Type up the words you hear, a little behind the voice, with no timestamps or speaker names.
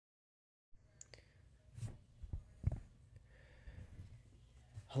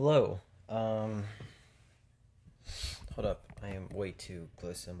Hello. Um, Hold up. I am way too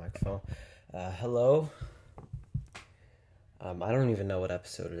close to the microphone. Hello. I don't even know what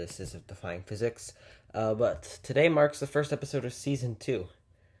episode this is of Defying Physics. But today marks the first episode of season 2.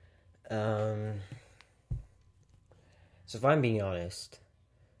 Um, so if I'm being honest,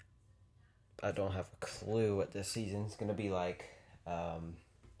 I don't have a clue what this season's gonna be like.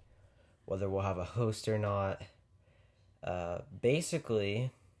 Whether we'll have a host or not. Basically,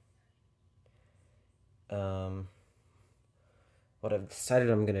 what I've decided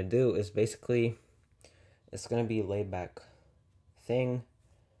I'm gonna do is basically it's gonna be a laid back thing.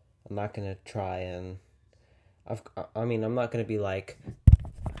 I'm not gonna try and I'm not gonna be like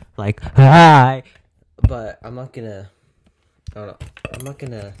hi, but I'm not gonna I don't know. I'm not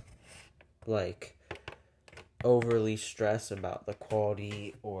gonna like overly stress about the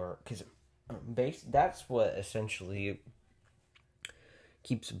quality or because that's what essentially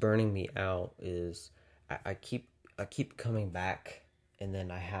keeps burning me out is I keep coming back and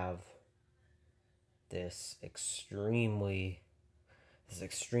then I have this extremely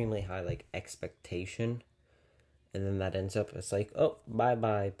high like expectation, and then that ends up it's like, oh, bye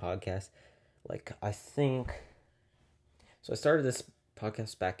bye podcast. Like I think so I started this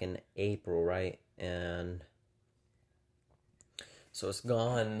podcast back in April, right? And so it's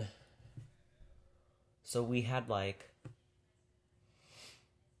gone. So we had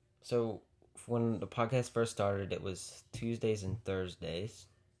so when the podcast first started, it was Tuesdays and Thursdays.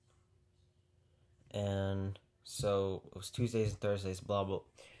 And so it was Tuesdays and Thursdays, blah blah.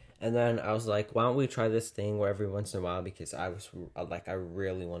 And then I was like, why don't we try this thing where every once in a while, because I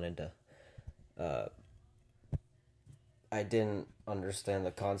really wanted to. I didn't understand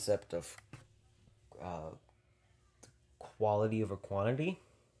the concept of quality over quantity.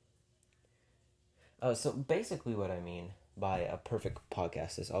 So basically, what I mean by a perfect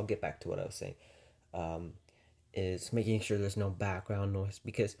podcast is, I'll get back to what I was saying. Is making sure there's no background noise,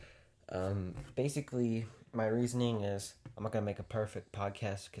 because basically my reasoning is I'm not gonna make a perfect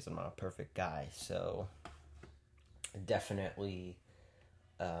podcast because I'm not a perfect guy. So definitely,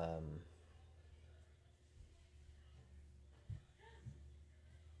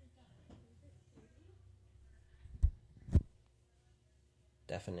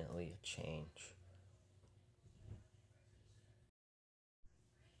 definitely a change.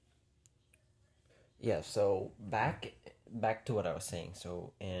 Yeah. So back to what I was saying.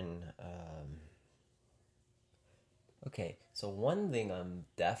 So in okay. So one thing I'm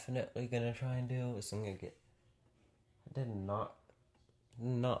definitely gonna try and do is I'm gonna get. I did not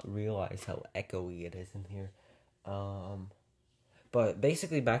realize how echoey it is in here. Um, But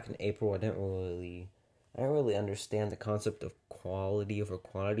basically, back in April, I didn't really understand the concept of quality over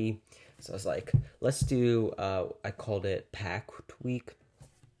quantity. So I was like, let's do. I called it Packed Week,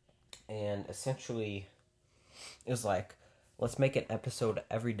 and essentially, it was like, let's make an episode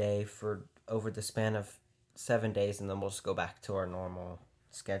every day for over the span of 7 days, and then we'll just go back to our normal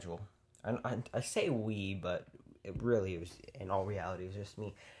schedule. I say we, but it really was, in all reality, it was just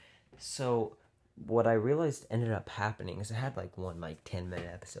me. So what I realized ended up happening is I had like one like 10-minute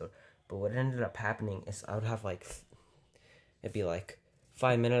episode, but what ended up happening is I would have like it'd be like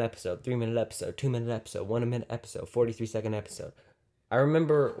 5-minute episode, 3-minute episode, 2-minute episode, 1 minute episode, 43-second episode. I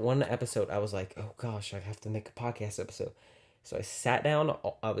remember one episode I was like, oh gosh, I have to make a podcast episode. So I sat down.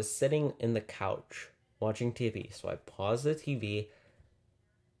 I was sitting in the couch watching TV. So I paused the TV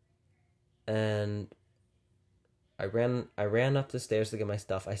and I ran up the stairs to get my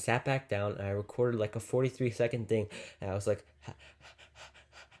stuff. I sat back down and I recorded like a 43-second thing, and I was like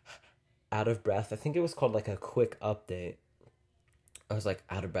out of breath. I think it was called like a quick update. I was like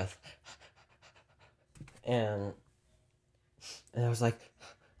out of breath, and I was like,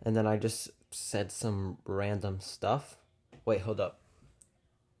 and then I just said some random stuff. Wait, hold up.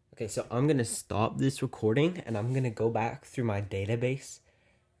 Okay, so I'm gonna stop this recording and I'm gonna go back through my database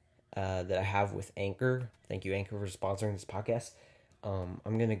that I have with Anchor. Thank you, Anchor, for sponsoring this podcast.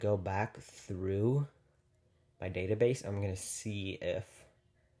 I'm gonna go back through my database. I'm gonna see if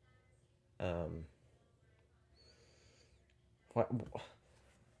what.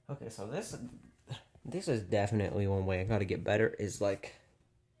 Okay, so this is definitely one way I gotta get better. Is like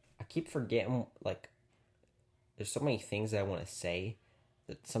I keep forgetting, like there's so many things that I want to say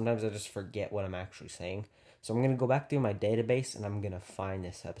that sometimes I just forget what I'm actually saying. So I'm gonna go back through my database and I'm gonna find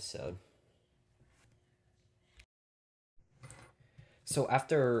this episode. So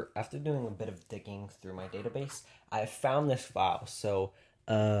after doing a bit of digging through my database, I found this file. So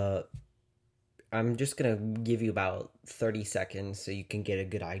uh I'm just gonna give you about 30 seconds so you can get a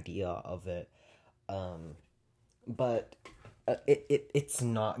good idea of it. But it's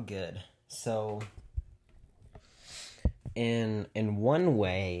not good. So in one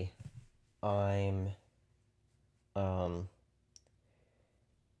way, I'm um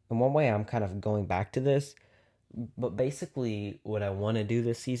in one way I'm kind of going back to this, but basically what I want to do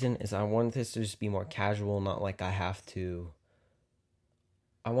this season is I want this to just be more casual, not like I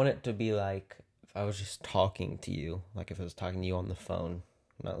want it to be like if I was just talking to you, like if I was talking to you on the phone,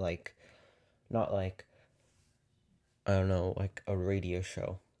 not like not like I don't know, like a radio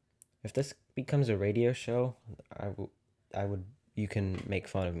show. If this becomes a radio show, I would you can make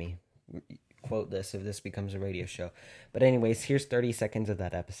fun of me. Quote this if this becomes a radio show. But anyways, here's 30 seconds of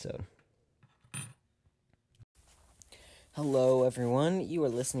that episode. Hello everyone, you are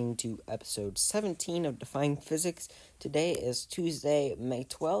listening to episode 17 of Defying Physics. Today is Tuesday, May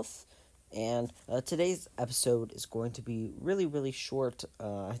 12th, and today's episode is going to be really, really short.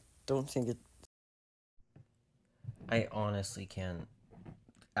 I don't think it... I honestly can't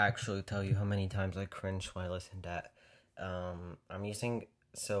actually tell you how many times I cringe when I listen to that. I'm using...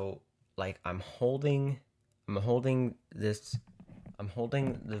 So, like, I'm holding the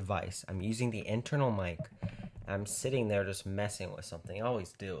device. I'm using the internal mic. I'm sitting there just messing with something. I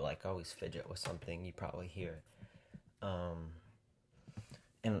always do. Like, I always fidget with something. You probably hear it.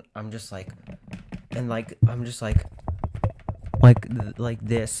 And I'm just like... And, like, I'm just like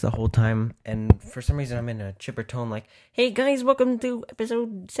this the whole time. And for some reason, I'm in a chipper tone. Like, hey, guys, welcome to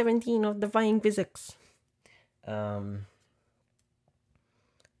episode 17 of Defying Physics. And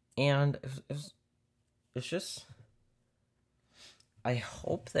it's just... I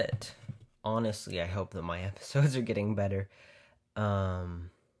hope that my episodes are getting better. But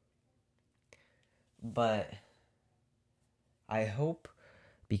I hope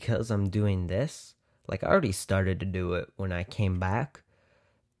because I'm doing this, like I already started to do it when I came back.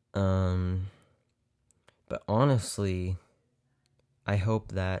 But honestly, I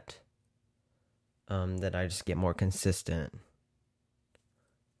hope that that I just get more consistent.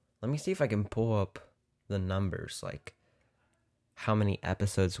 Let me see if I can pull up the numbers, like how many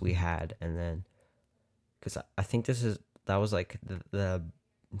episodes we had, and then because I think that was like the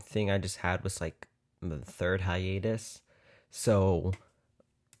thing I just had was like the third hiatus. So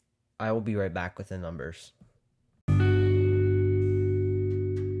I will be right back with the numbers.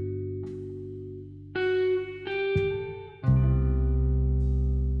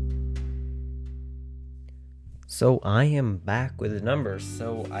 So I am back with the numbers.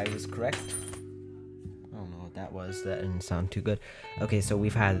 So I was correct. I don't know what that was. That didn't sound too good. Okay, so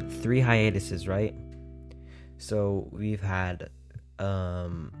we've had 3 hiatuses, right? So we've had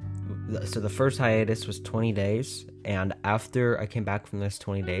so the first hiatus was 20 days, and after I came back from those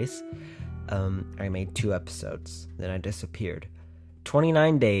 20 days, I made 2 episodes. Then I disappeared.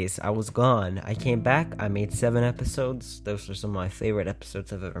 29 days, I was gone. I came back, I made 7 episodes. Those are some of my favorite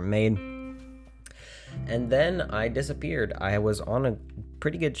episodes I've ever made. And then I disappeared. I was on a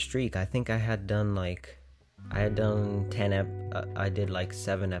pretty good streak. I think I had done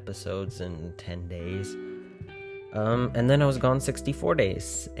 7 episodes in 10 days. And then I was gone 64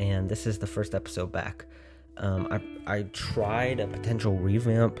 days, and this is the first episode back. I tried a potential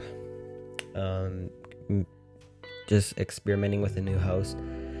revamp, just experimenting with a new host,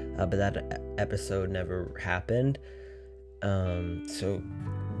 but that episode never happened. So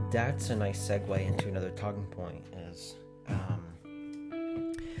that's a nice segue into another talking point is,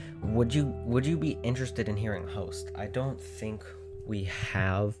 would you be interested in hearing a host? I don't think we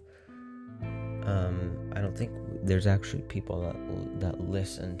have, I don't think there's actually people that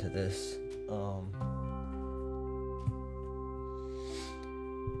listen to this,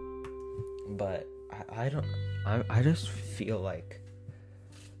 but I just feel like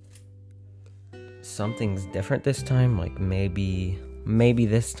something's different this time. Like maybe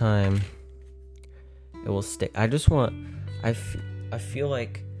this time it will stick. I feel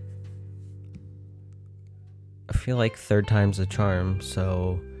like third time's a charm.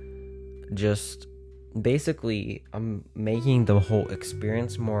 So just basically I'm making the whole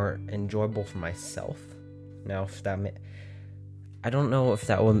experience more enjoyable for myself. Now if that I don't know if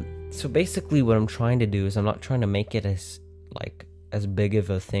that will. So basically what I'm trying to do is I'm not trying to make it as big of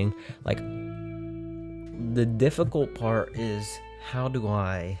a thing. Like the difficult part is how do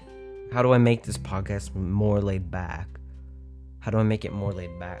I make this podcast more laid back? How do I make it more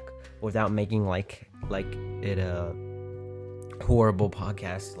laid back without making like it a horrible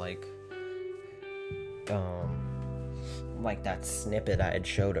podcast like that snippet I had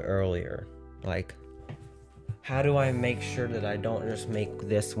showed earlier? Like, how do I make sure that I don't just make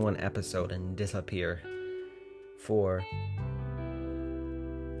this one episode and disappear for...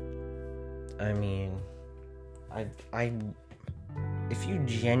 I mean, I if you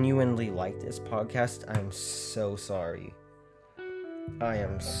genuinely like this podcast, I'm so sorry. I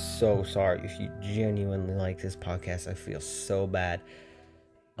am so sorry if you genuinely like this podcast. I feel so bad.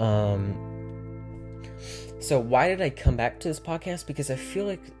 So why did I come back to this podcast? Because I feel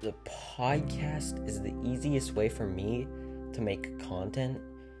like the podcast is the easiest way for me to make content.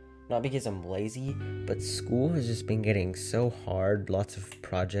 Not because I'm lazy, but school has just been getting so hard, lots of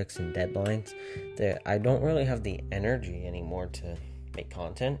projects and deadlines, that I don't really have the energy anymore to make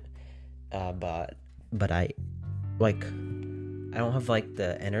content. But I don't have like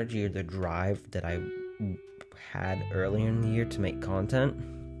the energy or the drive that I had earlier in the year to make content.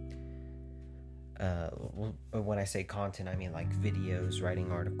 When I say content, I mean like videos,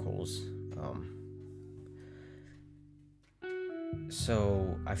 writing articles.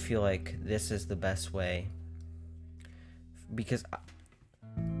 So I feel like this is the best way, because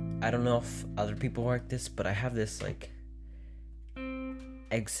I don't know if other people are like this, but I have this like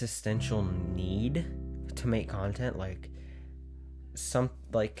existential need to make content.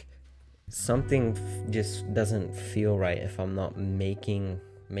 Something just doesn't feel right if I'm not making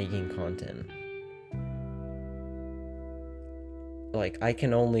content. Like, I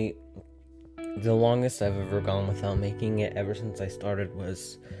can only, the longest I've ever gone without making it ever since I started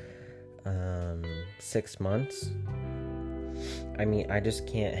was 6 months. I mean, I just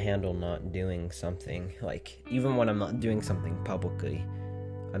can't handle not doing something. Like, even when I'm not doing something publicly,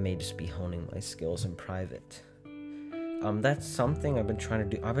 I may just be honing my skills in private. That's something I've been trying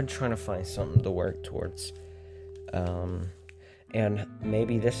to do. I've been trying to find something to work towards. And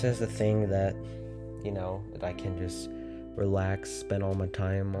maybe this is the thing that, that I can just relax, spend all my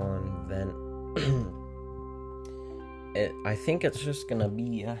time on. Then I think it's just gonna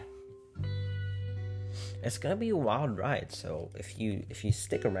be it's gonna be a wild ride. So if you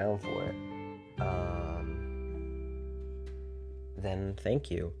stick around for it, then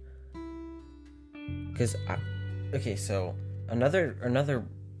thank you. Because so another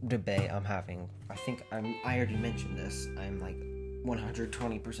debate I'm having. I think I already mentioned this. I'm like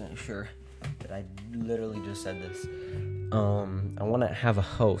 120% sure that I literally just said this. I want to have a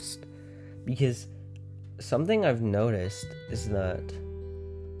host, because something I've noticed is that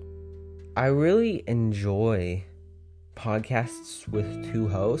I really enjoy podcasts with two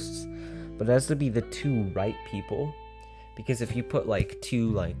hosts, but it has to be the two right people. Because if you put like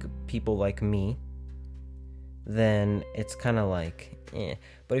two like people like me, then it's kind of like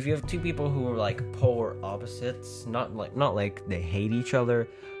But if you have two people who are like polar opposites, not like they hate each other,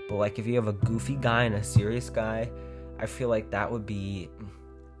 but like if you have a goofy guy and a serious guy, I feel like that would be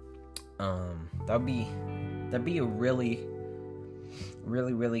that'd be a really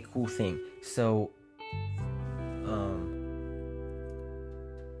really really cool thing. So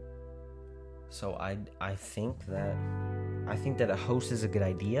I think that a host is a good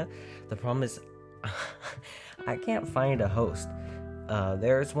idea. The problem is I can't find a host.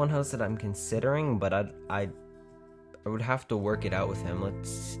 There's one host that I'm considering, but I would have to work it out with him.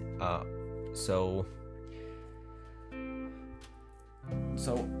 So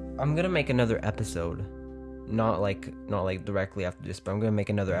I'm gonna make another episode, not like directly after this, but I'm gonna make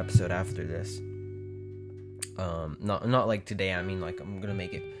another episode after this. Not like today. I mean, like, I'm gonna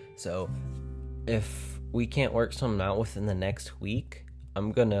make it. So if we can't work something out within the next week,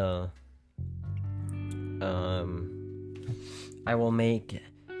 I'm gonna I will make.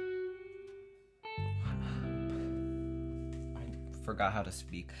 I forgot how to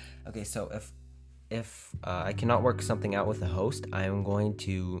speak. Okay, so if I cannot work something out with a host, I am going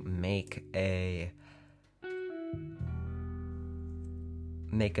to make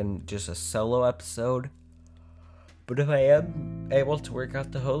just a solo episode. But if I am able to work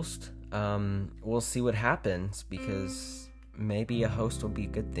out the host, we'll see what happens, because maybe a host will be a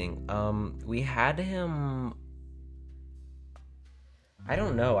good thing. We had him. I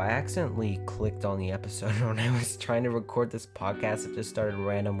don't know. I accidentally clicked on the episode when I was trying to record this podcast. It just started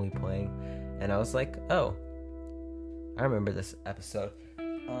randomly playing, and I was like, "Oh, I remember this episode."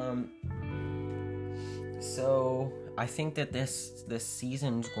 So I think that this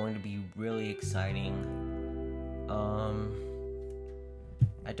season is going to be really exciting.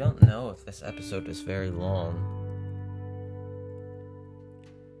 I don't know if this episode is very long.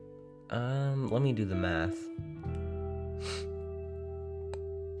 Let me do the math.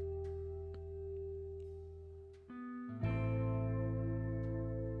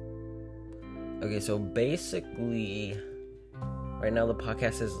 Okay, so basically, right now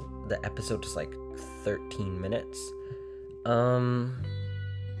the episode is like 13 minutes.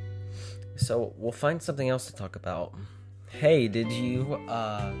 So we'll find something else to talk about. Hey, did you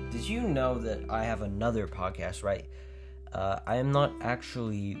know that I have another podcast, right? I am not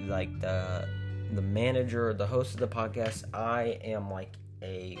actually like the manager or the host of the podcast. I am like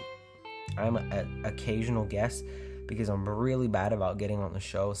I'm an occasional guest because I'm really bad about getting on the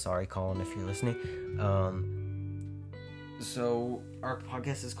show. Sorry, Colin, if you're listening. So our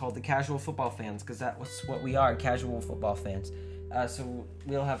podcast is called The Casual Football Fans because that's what we are, casual football fans. So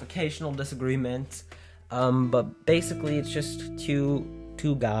we'll have occasional disagreements, but basically it's just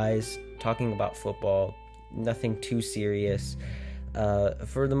two guys talking about football, nothing too serious.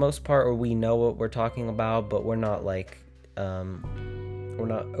 For the most part, we know what we're talking about, but we're not like we're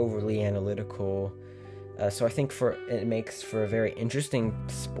not overly analytical. So I think it makes for a very interesting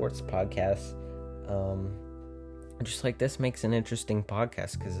sports podcast. Just like this makes an interesting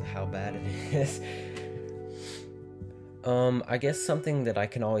podcast because of how bad it is. I guess something that I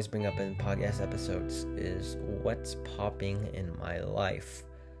can always bring up in podcast episodes is what's popping in my life.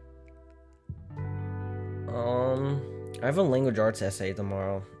 I have a language arts essay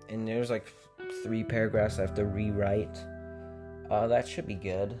tomorrow, and there's like 3 paragraphs I have to rewrite. That should be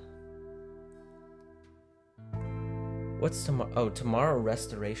good. What's tomorrow? Oh, tomorrow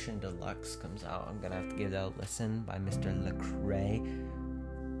Restoration Deluxe comes out. I'm gonna have to give that a listen by Mr. Lecrae.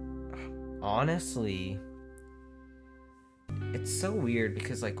 Honestly, it's so weird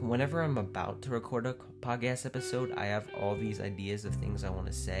because like whenever I'm about to record a podcast episode, I have all these ideas of things I want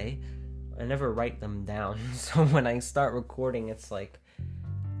to say. I never write them down. So when I start recording, it's like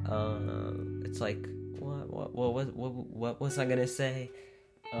what was I gonna say?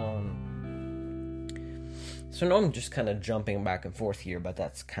 So now I'm just kind of jumping back and forth here, but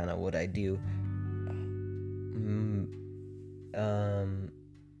that's kind of what I do. I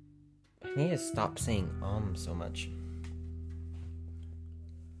need to stop saying so much.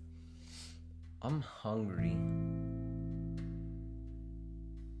 I'm hungry.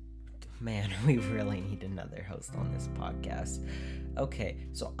 Man, we really need another host on this podcast. Okay,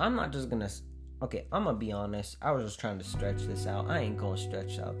 so I'm not just gonna... Okay, I'm gonna be honest. I was just trying to stretch this out. I ain't gonna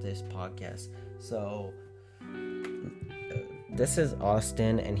stretch out this podcast. So... this is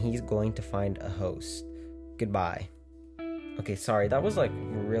Austin, and he's going to find a host. Goodbye. Okay, sorry, that was like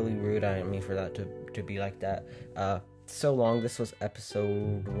really rude. I didn't mean for that to be like that. So long. This was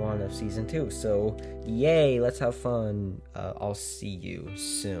episode 1 of season 2. So, yay, let's have fun. I'll see you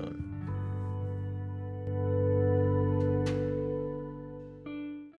soon.